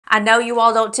I know you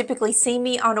all don't typically see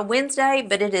me on a Wednesday,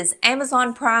 but it is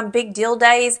Amazon Prime Big Deal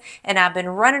Days, and I've been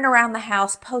running around the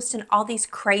house posting all these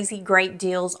crazy great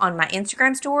deals on my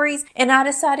Instagram stories, and I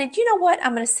decided, you know what,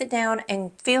 I'm going to sit down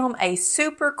and film a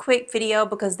super quick video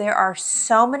because there are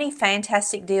so many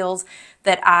fantastic deals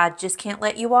that I just can't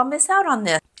let you all miss out on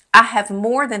this. I have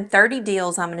more than 30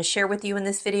 deals I'm going to share with you in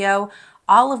this video,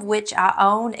 all of which I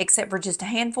own except for just a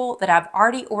handful that I've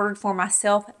already ordered for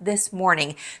myself this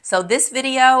morning. So this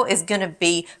video is going to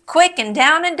be quick and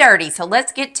down and dirty, so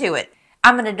let's get to it.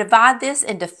 I'm going to divide this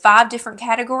into 5 different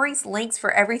categories. Links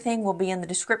for everything will be in the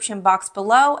description box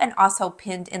below and also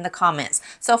pinned in the comments.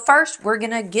 So first, we're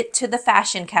going to get to the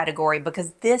fashion category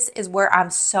because this is where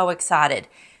I'm so excited.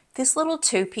 This little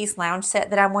 2-piece lounge set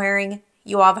that I'm wearing,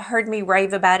 you all have heard me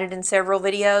rave about it in several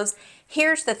videos.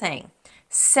 Here's the thing.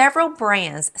 Several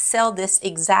brands sell this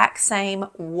exact same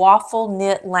waffle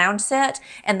knit lounge set,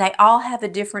 and they all have a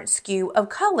different SKU of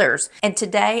colors. And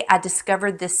today I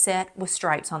discovered this set with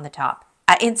stripes on the top.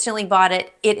 I instantly bought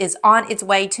it. It is on its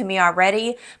way to me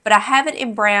already, but I have it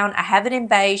in brown, I have it in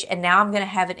beige, and now I'm going to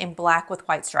have it in black with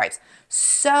white stripes.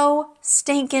 So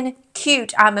stinking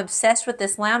cute. I'm obsessed with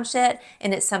this lounge set,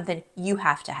 and it's something you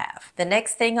have to have. The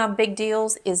next thing on Big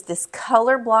Deals is this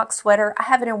color block sweater. I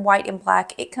have it in white and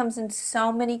black. It comes in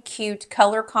so many cute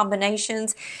color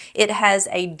combinations. It has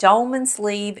a dolman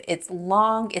sleeve. It's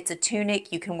long. It's a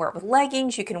tunic. You can wear it with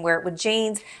leggings. You can wear it with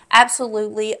jeans.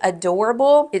 Absolutely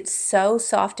adorable. It's so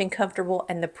soft and comfortable,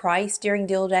 and the price during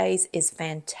deal days is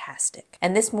fantastic.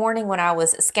 And this morning when I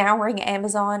was scouring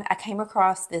Amazon, I came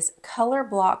across this color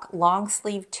block long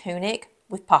sleeve tunic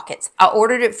with pockets. I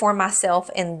ordered it for myself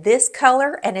in this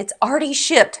color, and it's already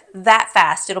shipped that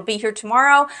fast. It'll be here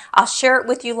tomorrow. I'll share it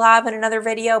with you live in another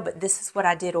video, but this is what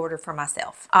I did order for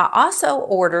myself. I also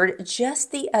ordered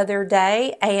just the other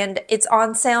day, and it's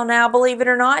on sale now, believe it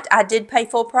or not. I did pay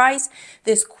full price,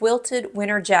 this quilted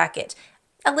winter jacket.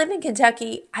 I live in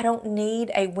Kentucky. I don't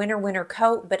need a winter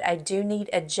coat, but I do need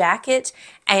a jacket.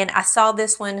 And I saw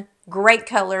this one, great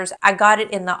colors. I got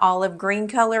it in the olive green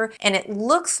color, and it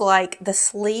looks like the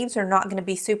sleeves are not going to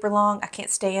be super long. I can't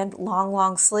stand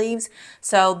long sleeves.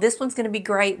 So this one's going to be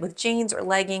great with jeans or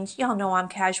leggings. Y'all know I'm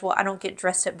casual. I don't get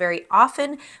dressed up very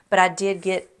often, but I did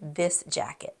get this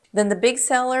jacket. Then the big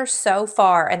seller so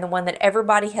far, and the one that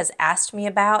everybody has asked me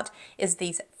about, is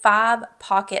these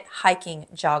 5-pocket hiking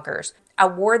joggers. I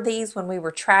wore these when we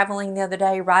were traveling the other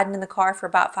day, riding in the car for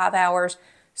about 5 hours.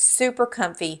 Super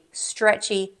comfy,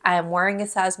 stretchy. I am wearing a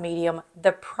size medium.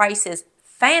 The price is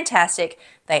fantastic.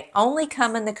 They only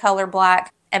come in the color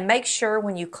black. And make sure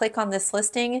when you click on this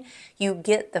listing, you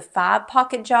get the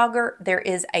 5-pocket jogger. There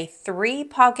is a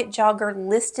 3-pocket jogger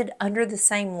listed under the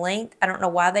same length. I don't know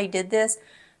why they did this.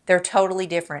 They're totally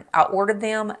different. I ordered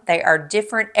them. They are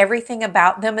different. Everything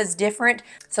about them is different.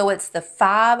 So it's the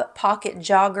 5-pocket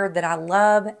jogger that I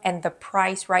love, and the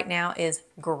price right now is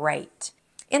great.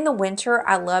 In the winter,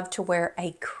 I love to wear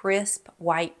a crisp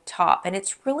white top, and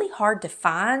it's really hard to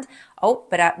find. Oh,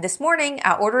 but this morning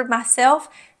I ordered myself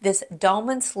this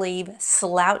dolman sleeve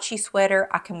slouchy sweater.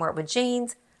 I can wear it with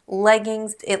jeans,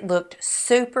 leggings. It looked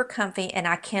super comfy, and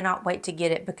I cannot wait to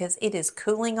get it because it is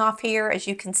cooling off here. As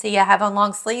you can see, I have on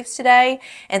long sleeves today,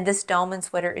 and this dolman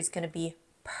sweater is going to be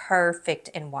perfect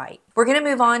in white. We're going to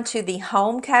move on to the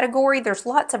home category. There's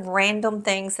lots of random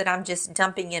things that I'm just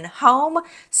dumping in home,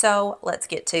 so let's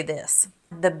get to this.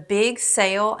 The big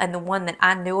sale, and the one that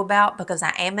I knew about because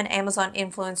I am an Amazon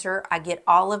influencer. I get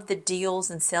all of the deals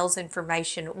and sales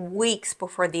information weeks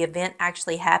before the event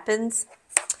actually happens.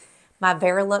 My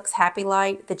Verilux Happy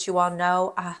Light that you all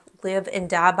know I live and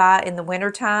die by in the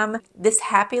wintertime. This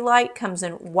Happy Light comes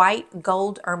in white,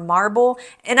 gold, or marble,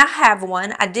 and I have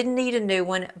one. I didn't need a new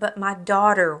one, but my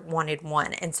daughter wanted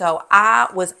one, and so I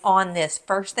was on this.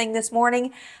 First thing this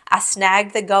morning, I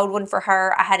snagged the gold one for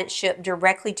her. I had it shipped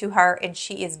directly to her, and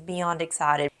she is beyond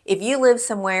excited. If you live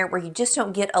somewhere where you just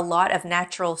don't get a lot of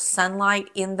natural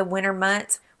sunlight in the winter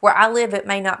months, where I live, it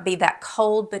may not be that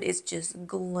cold, but it's just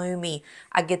gloomy.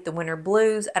 I get the winter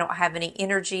blues. I don't have any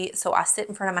energy, so I sit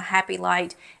in front of my Happy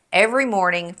Light every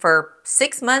morning for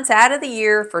 6 months out of the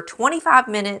year for 25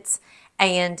 minutes,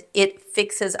 and it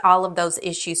fixes all of those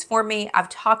issues for me. I've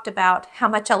talked about how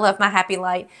much I love my Happy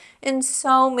Light in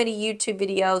so many YouTube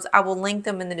videos. I will link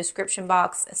them in the description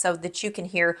box so that you can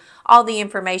hear all the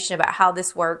information about how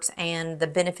this works and the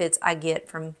benefits I get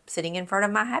from sitting in front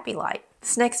of my Happy Light.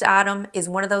 This next item is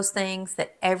one of those things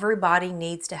that everybody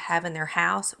needs to have in their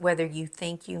house, whether you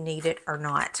think you need it or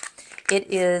not. It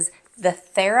is the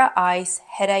Thera Ice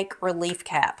Headache Relief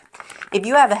Cap. If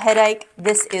you have a headache,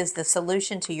 this is the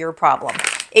solution to your problem.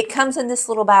 It comes in this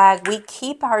little bag. We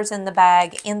keep ours in the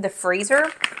bag in the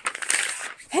freezer.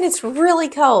 and it's really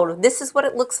cold. This is what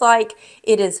it looks like.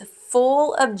 It is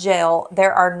full of gel.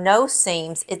 There are no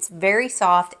seams. It's very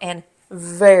soft and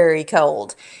very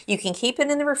cold. You can keep it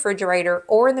in the refrigerator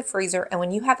or in the freezer, and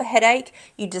when you have a headache,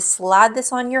 you just slide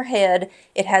this on your head.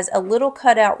 It has a little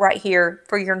cutout right here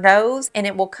for your nose, and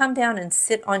it will come down and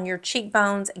sit on your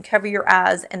cheekbones and cover your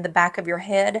eyes and the back of your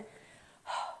head.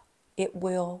 It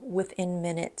will, within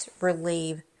minutes,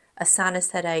 relieve a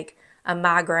sinus headache, a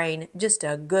migraine, just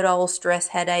a good old stress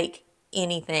headache,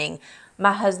 anything.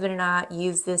 My husband and I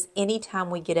use this anytime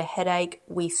we get a headache.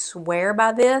 We swear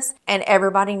by this, and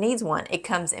everybody needs one. It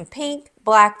comes in pink,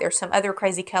 black, there's some other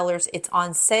crazy colors. It's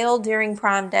on sale during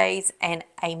Prime Days and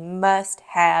a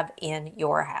must-have in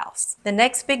your house. The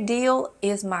next big deal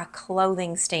is my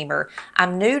clothing steamer.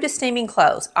 I'm new to steaming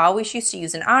clothes. I always used to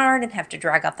use an iron and have to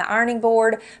drag out the ironing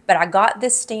board, but I got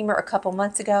this steamer a couple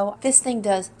months ago. This thing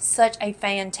does such a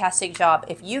fantastic job.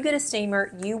 If you get a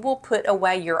steamer, you will put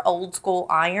away your old school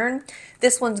iron.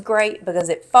 This one's great because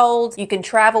it folds. You can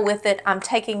travel with it. I'm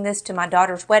taking this to my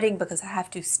daughter's wedding because I have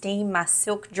to steam my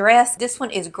silk dress. This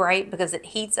one is great because it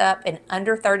heats up in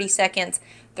under 30 seconds.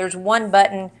 There's one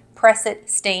button, press it,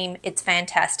 steam, it's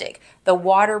fantastic. The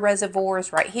water reservoir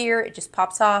is right here. It just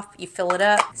pops off, you fill it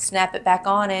up, snap it back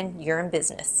on, and you're in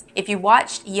business. If you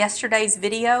watched yesterday's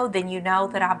video, then you know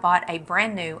that I bought a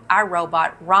brand new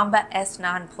iRobot Roomba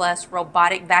S9 Plus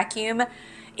robotic vacuum.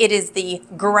 It is the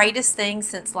greatest thing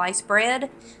since sliced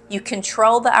bread. You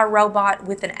control the iRobot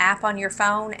with an app on your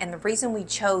phone, and the reason we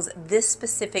chose this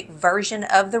specific version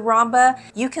of the Roomba,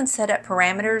 you can set up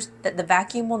parameters that the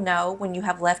vacuum will know when you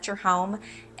have left your home,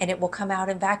 and it will come out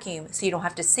and vacuum. So you don't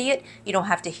have to see it, you don't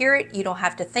have to hear it, you don't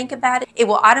have to think about it. It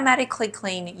will automatically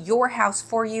clean your house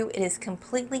for you. It is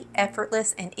completely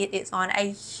effortless, and it is on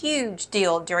a huge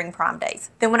deal during Prime Days.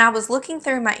 Then when I was looking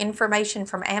through my information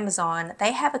from Amazon,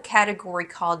 they have a category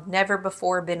called Never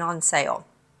Before Been on Sale.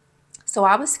 So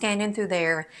I was scanning through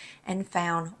there and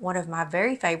found one of my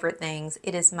very favorite things.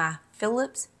 It is my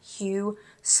Philips Hue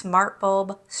Smart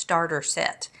Bulb Starter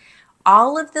Set.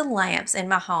 All of the lamps in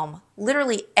my home,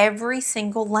 literally every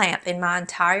single lamp in my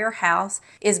entire house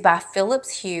is by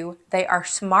Philips Hue. They are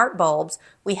smart bulbs.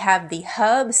 We have the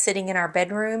hub sitting in our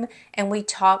bedroom, and we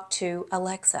talk to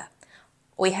Alexa.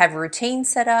 We have routines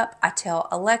set up. I tell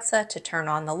Alexa to turn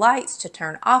on the lights, to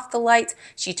turn off the lights.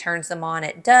 She turns them on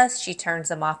at dusk. She turns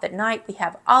them off at night. We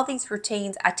have all these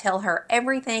routines. I tell her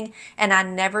everything, and I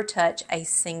never touch a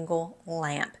single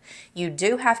lamp. You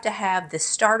do have to have the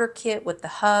starter kit with the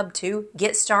hub to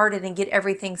get started and get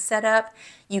everything set up.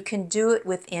 You can do it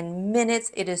within minutes.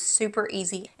 It is super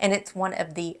easy, and it's one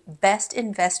of the best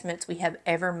investments we have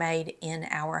ever made in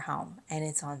our home, and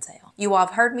it's on sale. You all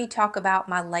have heard me talk about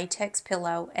my latex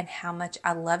pillow and how much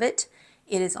I love it.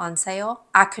 It is on sale.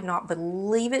 I could not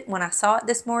believe it when I saw it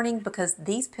this morning because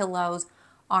these pillows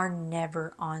are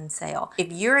never on sale. If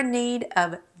you're in need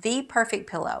of the perfect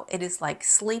pillow, it is like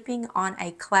sleeping on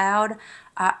a cloud.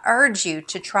 I urge you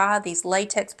to try these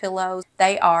latex pillows.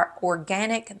 They are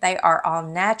organic. They are all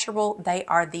natural. They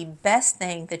are the best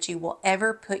thing that you will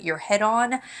ever put your head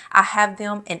on. I have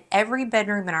them in every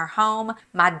bedroom in our home.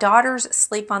 My daughters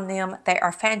sleep on them. They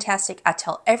are fantastic. I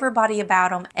tell everybody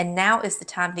about them, and now is the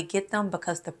time to get them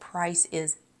because the price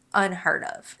is unheard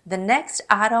of. The next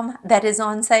item that is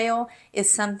on sale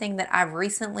is something that I've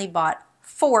recently bought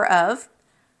 4 of.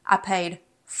 I paid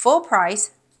full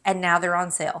price and now they're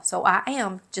on sale. So I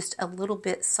am just a little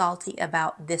bit salty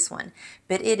about this one,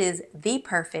 but it is the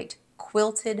perfect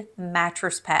quilted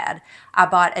mattress pad. I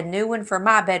bought a new one for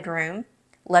my bedroom.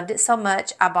 Loved it so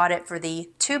much, I bought it for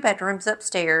the 2 bedrooms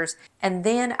upstairs, and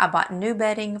then I bought new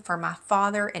bedding for my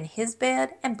father in his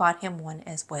bed and bought him one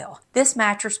as well. This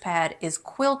mattress pad is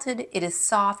quilted, it is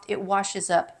soft, it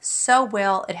washes up so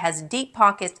well, it has deep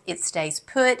pockets, it stays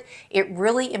put, it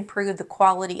really improved the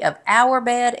quality of our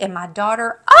bed, and my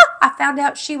daughter, I found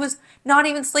out she was not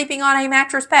even sleeping on a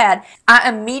mattress pad. I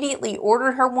immediately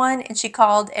ordered her one, and she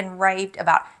called and raved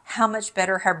about how much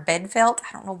better her bed felt.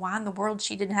 I don't know why in the world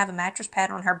she didn't have a mattress pad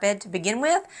on her bed to begin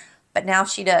with, but now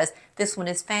she does. This one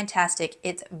is fantastic.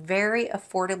 It's very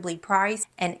affordably priced,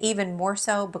 and even more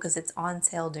so because it's on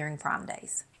sale during Prime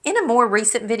Days. In a more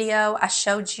recent video, I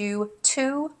showed you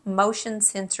 2 motion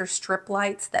sensor strip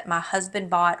lights that my husband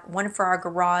bought, one for our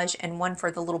garage and one for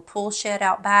the little pool shed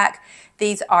out back.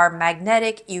 These are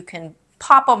magnetic. You can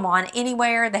pop them on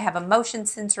anywhere. They have a motion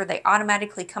sensor. They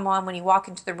automatically come on when you walk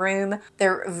into the room.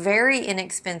 They're very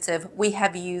inexpensive. We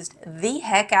have used the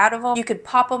heck out of them. You could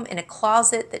pop them in a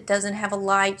closet that doesn't have a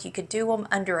light. You could do them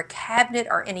under a cabinet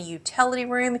or in a utility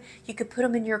room. You could put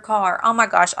them in your car. Oh my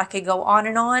gosh, I could go on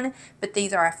and on, but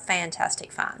these are a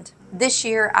fantastic find. This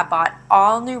year I bought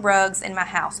all new rugs in my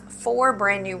house, 4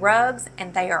 brand new rugs,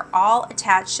 and they are all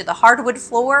attached to the hardwood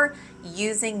floor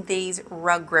using these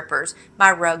rug grippers.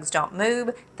 My rugs don't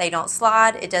move, they don't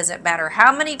slide. It doesn't matter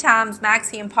how many times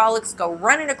Maxie and Pollux go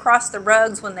running across the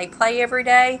rugs when they play every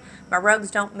day. My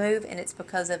rugs don't move, and it's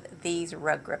because of these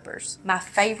rug grippers. My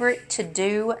favorite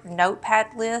to-do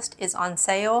notepad list is on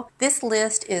sale. This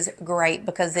list is great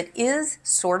because it is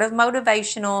sort of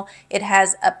motivational. It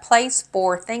has a place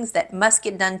for things that must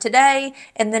get done today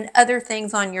and then other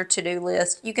things on your to-do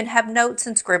list. You can have notes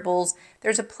and scribbles.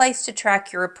 There's a place to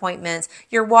track your appointments,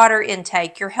 your water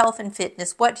intake, your health and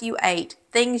fitness, what you ate,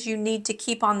 things you need to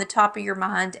keep on the top of your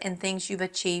mind, and things you've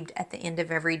achieved at the end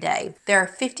of every day. There are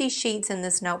 50 sheets in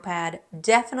this notepad,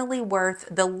 definitely worth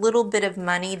the little bit of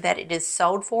money that it is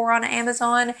sold for on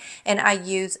Amazon, and I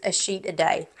use a sheet a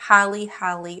day. Highly,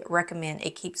 highly recommend.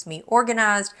 It keeps me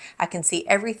organized. I can see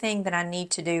everything that I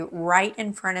need to do right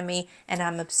in front of me, and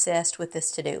I'm obsessed with this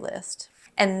to-do list.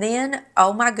 And then,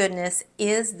 oh my goodness,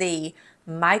 is the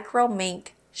Micro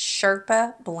Mink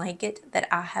Sherpa blanket that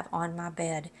I have on my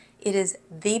bed. It is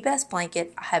the best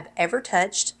blanket I have ever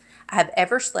touched, I have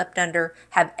ever slept under,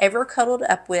 have ever cuddled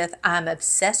up with. I'm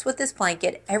obsessed with this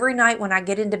blanket. Every night when I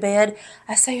get into bed,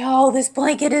 I say, oh, this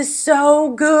blanket is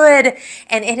so good.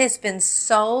 And it has been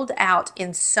sold out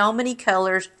in so many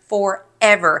colors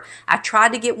forever. I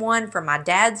tried to get one for my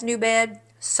dad's new bed.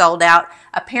 Sold out.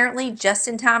 Apparently, just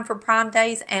in time for Prime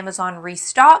Days, Amazon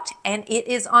restocked and it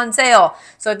is on sale.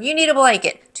 So if you need a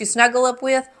blanket to snuggle up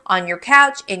with on your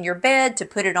couch, in your bed, to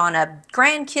put it on a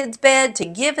grandkid's bed, to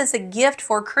give as a gift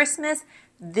for Christmas,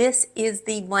 this is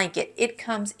the blanket. It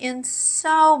comes in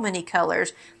so many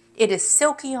colors. It is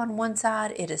silky on one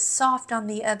side, it is soft on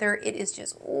the other. It is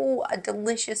just, ooh, a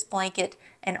delicious blanket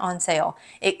and on sale.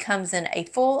 It comes in a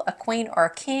full, a queen, or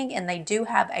a king, and they do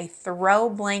have a throw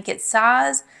blanket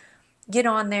size. Get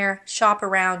on there, shop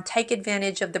around, take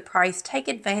advantage of the price, take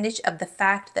advantage of the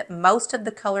fact that most of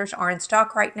the colors are in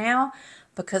stock right now,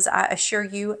 because I assure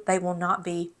you they will not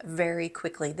be very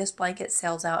quickly. This blanket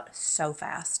sells out so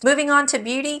fast. Moving on to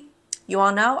beauty. You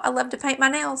all know I love to paint my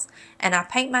nails, and I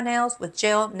paint my nails with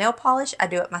gel nail polish. I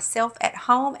do it myself at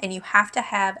home, and you have to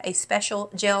have a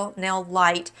special gel nail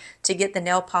light to get the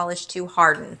nail polish to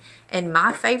harden. And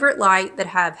my favorite light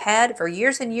that I've had for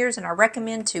years and years, and I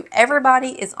recommend to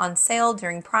everybody, is on sale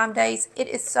during Prime Days. It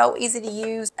is so easy to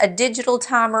use. A digital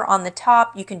timer on the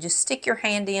top. You can just stick your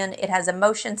hand in. It has a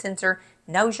motion sensor.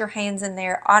 Knows your hand's in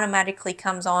there, automatically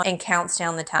comes on and counts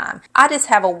down the time. I just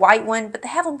have a white one, but they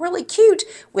have them really cute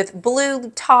with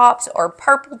blue tops or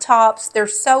purple tops. They're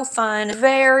so fun,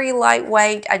 very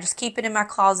lightweight. I just keep it in my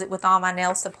closet with all my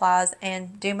nail supplies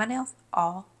and do my nails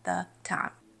all the time.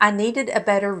 I needed a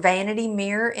better vanity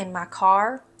mirror in my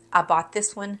car. I bought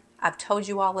this one. I've told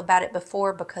you all about it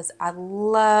before because I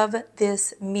love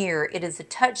this mirror. It is a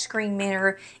touchscreen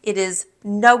mirror. It is,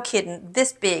 no kidding,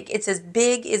 this big. It's as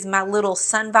big as my little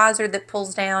sun visor that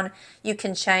pulls down. You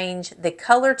can change the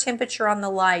color temperature on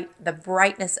the light, the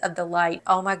brightness of the light.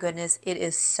 Oh my goodness, it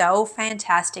is so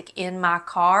fantastic in my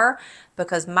car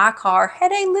because my car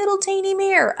had a little teeny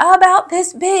mirror about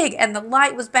this big and the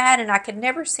light was bad and I could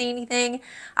never see anything.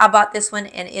 I bought this one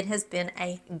and it has been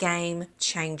a game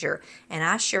changer. And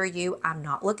I assure you, I'm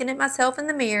not looking at myself in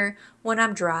the mirror when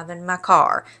I'm driving my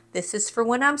car. This is for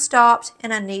when I'm stopped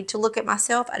and I need to look at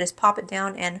myself. I just pop it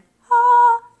down and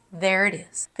there it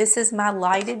is. This is my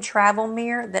lighted travel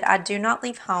mirror that I do not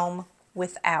leave home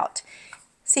without.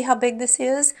 See how big this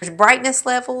is? There's brightness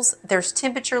levels, there's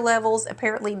temperature levels.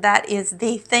 Apparently that is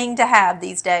the thing to have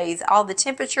these days. All the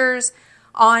temperatures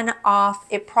on, off,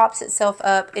 it props itself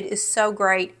up. It is so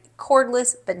great.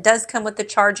 Cordless, but does come with the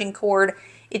charging cord.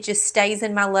 It just stays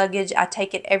in my luggage. I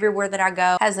take it everywhere that I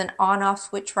go. It has an on-off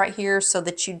switch right here so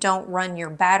that you don't run your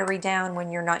battery down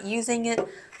when you're not using it.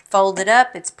 Fold it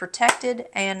up, it's protected,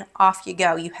 and off you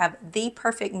go. You have the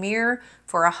perfect mirror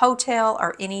for a hotel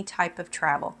or any type of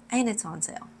travel, and it's on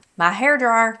sale. My hair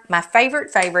dryer, my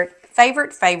favorite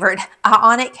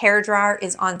Ionic hair dryer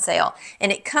is on sale,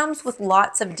 and it comes with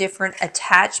lots of different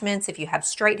attachments. If you have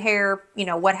straight hair, you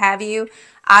know, what have you.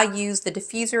 I use the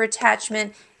diffuser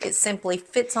attachment. It simply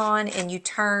fits on and you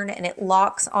turn and it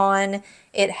locks on.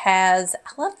 It has,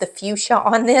 I love the fuchsia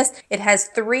on this. It has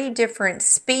 3 different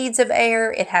speeds of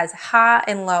air. It has high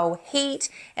and low heat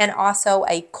and also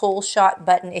a cool shot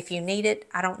button if you need it.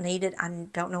 I don't need it. I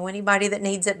don't know anybody that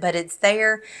needs it, but it's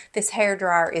there. This hair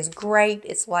dryer is great.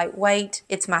 It's lightweight.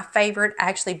 It's my favorite. I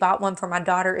actually bought one for my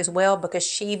daughter as well because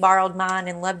she borrowed mine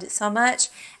and loved it so much,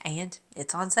 and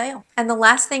it's on sale. And the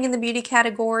last thing in the beauty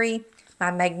category, my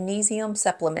magnesium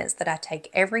supplements that I take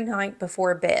every night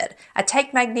before bed. I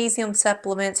take magnesium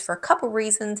supplements for a couple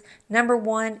reasons. Number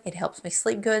one, it helps me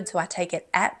sleep good, so I take it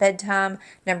at bedtime.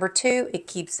 Number two, it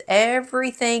keeps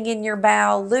everything in your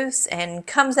bowel loose and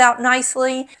comes out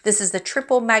nicely. This is the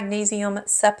triple magnesium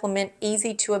supplement,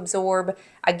 easy to absorb.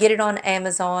 I get it on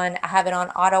Amazon. I have it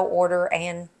on auto order,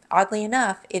 and oddly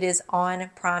enough, it is on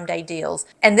Prime Day deals.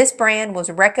 And this brand was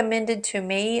recommended to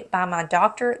me by my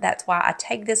doctor. That's why I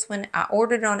take this one. I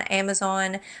ordered it on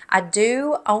Amazon. I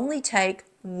do only take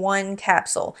one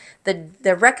capsule.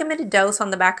 The recommended dose on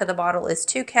the back of the bottle is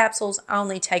 2 capsules. I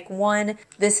only take one.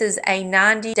 This is a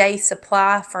 90-day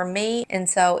supply for me, and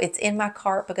so it's in my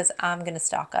cart because I'm going to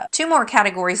stock up. 2 more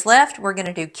categories left. We're going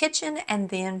to do kitchen and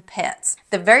then pets.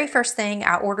 The very first thing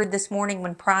I ordered this morning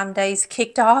when Prime Days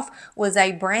kicked off was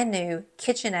a brand new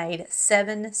KitchenAid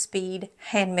 7-speed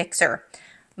hand mixer.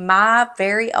 My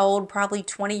very old, probably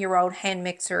 20-year-old hand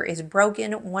mixer is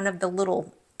broken. One of the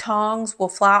little tongs will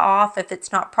fly off if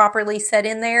it's not properly set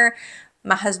in there.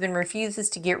 My husband refuses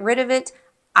to get rid of it.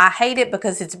 I hate it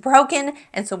because it's broken,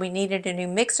 and so we needed a new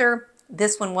mixer.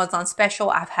 This one was on special.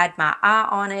 I've had my eye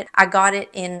on it. I got it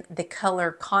in the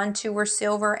color contour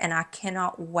silver, and I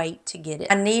cannot wait to get it.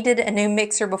 I needed a new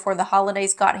mixer before the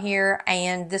holidays got here,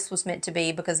 and this was meant to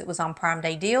be because it was on Prime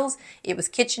Day deals. It was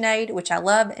KitchenAid, which I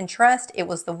love and trust. It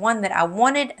was the one that I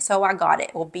wanted, so I got it.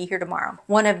 It will be here tomorrow.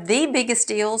 One of the biggest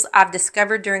deals I've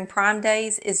discovered during Prime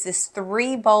Days is this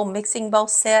 3-bowl mixing bowl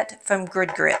set from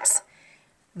Good Grips.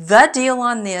 The deal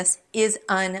on this is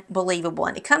unbelievable,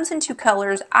 and it comes in 2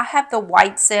 colors. I have the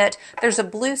white set. There's a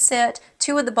blue set.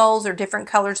 2 of the bowls are different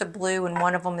colors of blue, and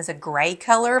one of them is a gray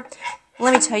color.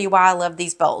 Let me tell you why I love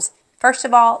these bowls. First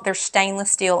of all, they're stainless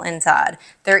steel inside.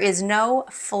 There is no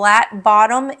flat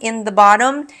bottom in the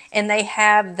bottom, and they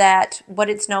have that, what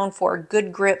it's known for,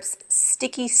 Good Grips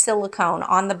sticky silicone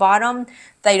on the bottom.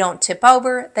 They don't tip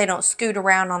over. They don't scoot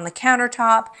around on the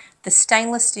countertop. The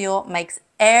stainless steel makes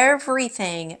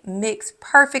everything mix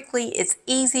perfectly. It's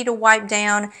easy to wipe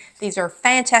down. These are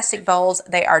fantastic bowls.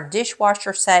 They are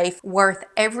dishwasher safe, worth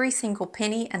every single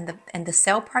penny, and the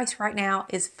sale price right now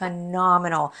is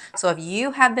phenomenal. So if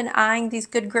you have been eyeing these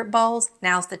Good Grip bowls,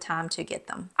 now's the time to get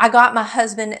them. I got my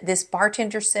husband this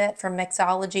bartender set from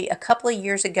Mixology a couple of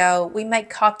years ago. We make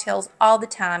cocktails all the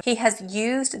time. He has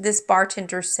used this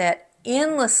bartender set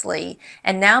endlessly,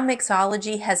 and now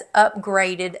Mixology has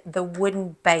upgraded the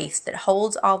wooden base that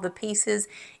holds all the pieces.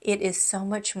 It is so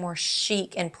much more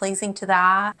chic and pleasing to the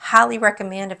eye. Highly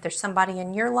recommend if there's somebody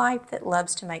in your life that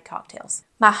loves to make cocktails.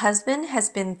 My husband has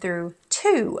been through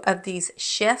 2 of these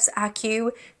Chef's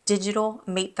IQ digital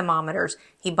meat thermometers.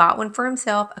 He bought one for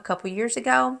himself a couple years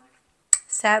ago.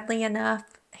 Sadly enough,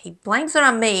 he blames it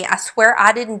on me. I swear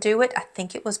I didn't do it. I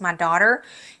think it was my daughter.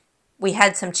 We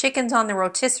had some chickens on the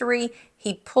rotisserie.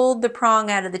 He pulled the prong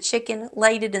out of the chicken,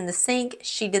 laid it in the sink.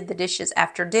 She did the dishes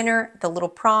after dinner. The little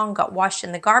prong got washed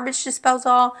in the garbage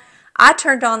disposal. I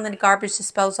turned on the garbage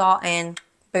disposal and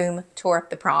boom, tore up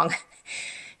the prong.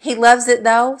 He loves it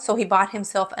though, so he bought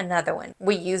himself another one.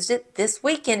 We used it this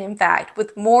weekend, in fact,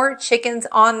 with more chickens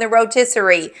on the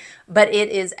rotisserie. But it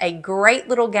is a great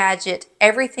little gadget.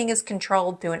 Everything is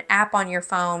controlled through an app on your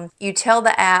phone. You tell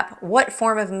the app what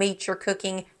form of meat you're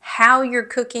cooking, how you're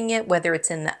cooking it, whether it's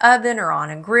in the oven or on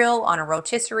a grill, on a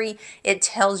rotisserie. It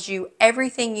tells you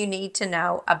everything you need to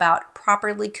know about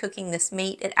properly cooking this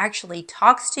meat. It actually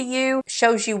talks to you,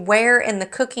 shows you where in the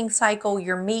cooking cycle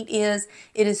your meat is.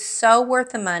 It is so worth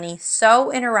the money, so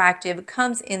interactive. It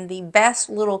comes in the best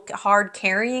little hard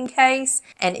carrying case,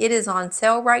 and it is on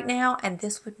sale right now, and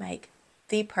this would make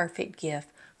the perfect gift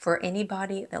for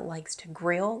anybody that likes to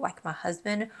grill like my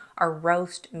husband or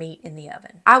roast meat in the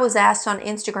oven. I was asked on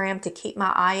Instagram to keep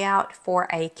my eye out for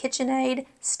a KitchenAid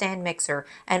stand mixer.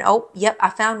 And oh, yep,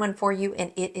 I found one for you,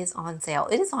 and it is on sale.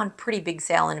 It is on pretty big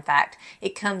sale, in fact.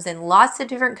 It comes in lots of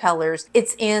different colors.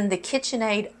 It's in the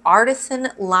KitchenAid Artisan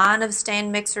line of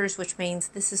stand mixers, which means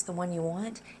this is the one you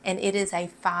want. And it is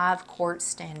a 5-quart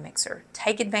stand mixer.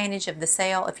 Take advantage of the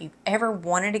sale if you've ever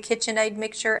wanted a KitchenAid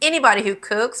mixer. Anybody who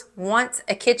cooks wants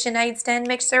a KitchenAid stand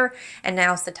mixer, and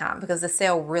now's the time because the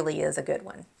sale really is a good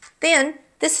one. Then,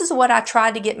 this is what I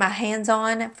tried to get my hands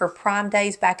on for Prime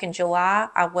Days back in July.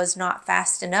 I was not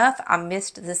fast enough. I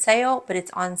missed the sale, but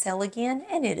it's on sale again,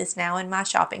 and it is now in my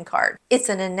shopping cart. It's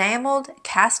an enameled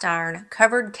cast iron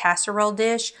covered casserole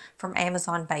dish from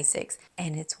Amazon Basics,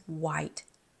 and it's white.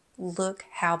 Look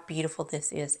how beautiful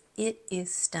this is. It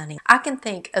is stunning. I can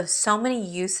think of so many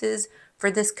uses for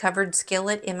this covered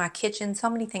skillet in my kitchen. So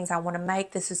many things I want to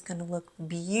make. This is going to look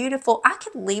beautiful. I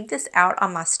could leave this out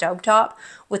on my stovetop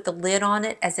with the lid on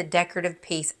it as a decorative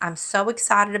piece. I'm so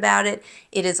excited about it.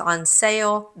 It is on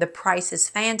sale. The price is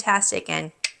fantastic,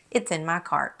 and it's in my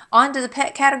cart. On to the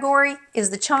pet category is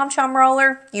the Chom Chom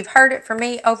roller. You've heard it from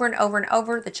me over and over and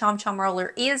over. The Chom Chom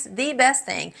roller is the best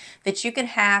thing that you can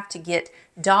have to get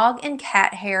dog and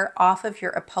cat hair off of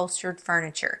your upholstered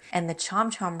furniture. And the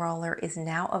Chom Chom roller is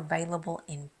now available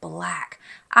in black.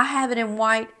 I have it in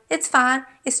white. It's fine.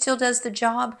 It still does the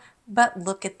job. But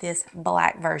look at this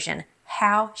black version.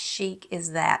 How chic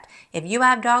is that? If you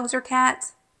have dogs or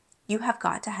cats, you have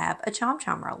got to have a Chom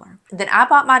Chom roller. Then I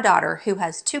bought my daughter, who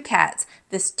has 2 cats,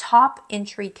 this top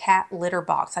entry cat litter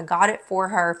box. I got it for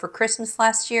her for Christmas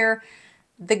last year.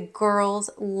 The girls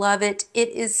love it. It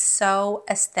is so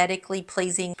aesthetically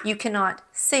pleasing. You cannot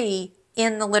see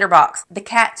in the litter box. The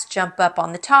cats jump up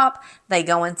on the top, they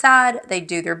go inside, they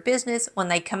do their business. When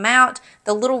they come out,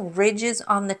 the little ridges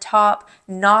on the top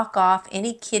knock off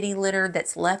any kitty litter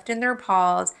that's left in their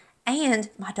paws. And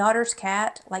my daughter's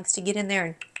cat likes to get in there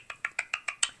and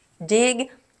dig.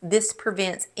 This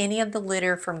prevents any of the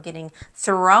litter from getting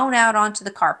thrown out onto the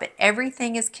carpet.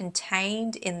 Everything is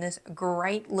contained in this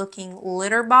great looking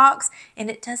litter box, and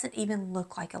it doesn't even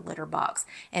look like a litter box.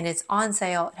 And it's on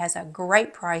sale. It has a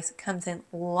great price. It comes in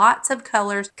lots of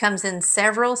colors, comes in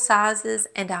several sizes,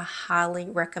 and I highly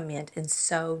recommend, and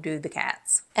so do the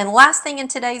cats. And last thing in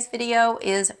today's video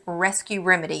is Rescue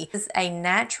Remedy. This is a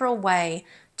natural way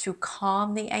to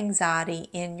calm the anxiety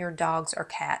in your dogs or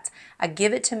cats. I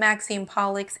give it to Maxie and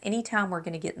Pollux anytime we're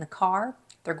going to get in the car,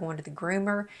 they're going to the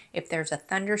groomer, if there's a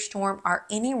thunderstorm or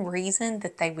any reason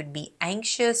that they would be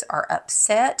anxious or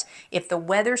upset. If the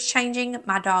weather's changing,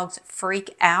 my dogs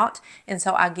freak out, and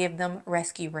so I give them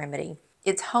Rescue Remedy.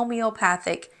 It's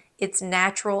homeopathic. It's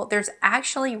natural. There's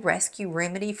actually Rescue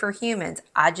Remedy for humans.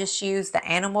 I just use the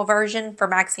animal version for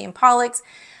Maxie and Pollux.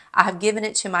 I have given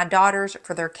it to my daughters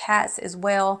for their cats as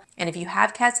well. And if you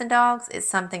have cats and dogs, it's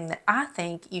something that I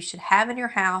think you should have in your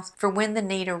house for when the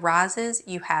need arises,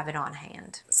 you have it on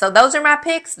hand. So those are my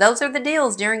picks. Those are the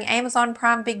deals during Amazon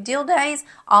Prime Big Deal Days.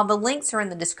 All the links are in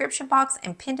the description box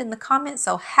and pinned in the comments.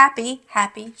 So happy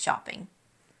shopping.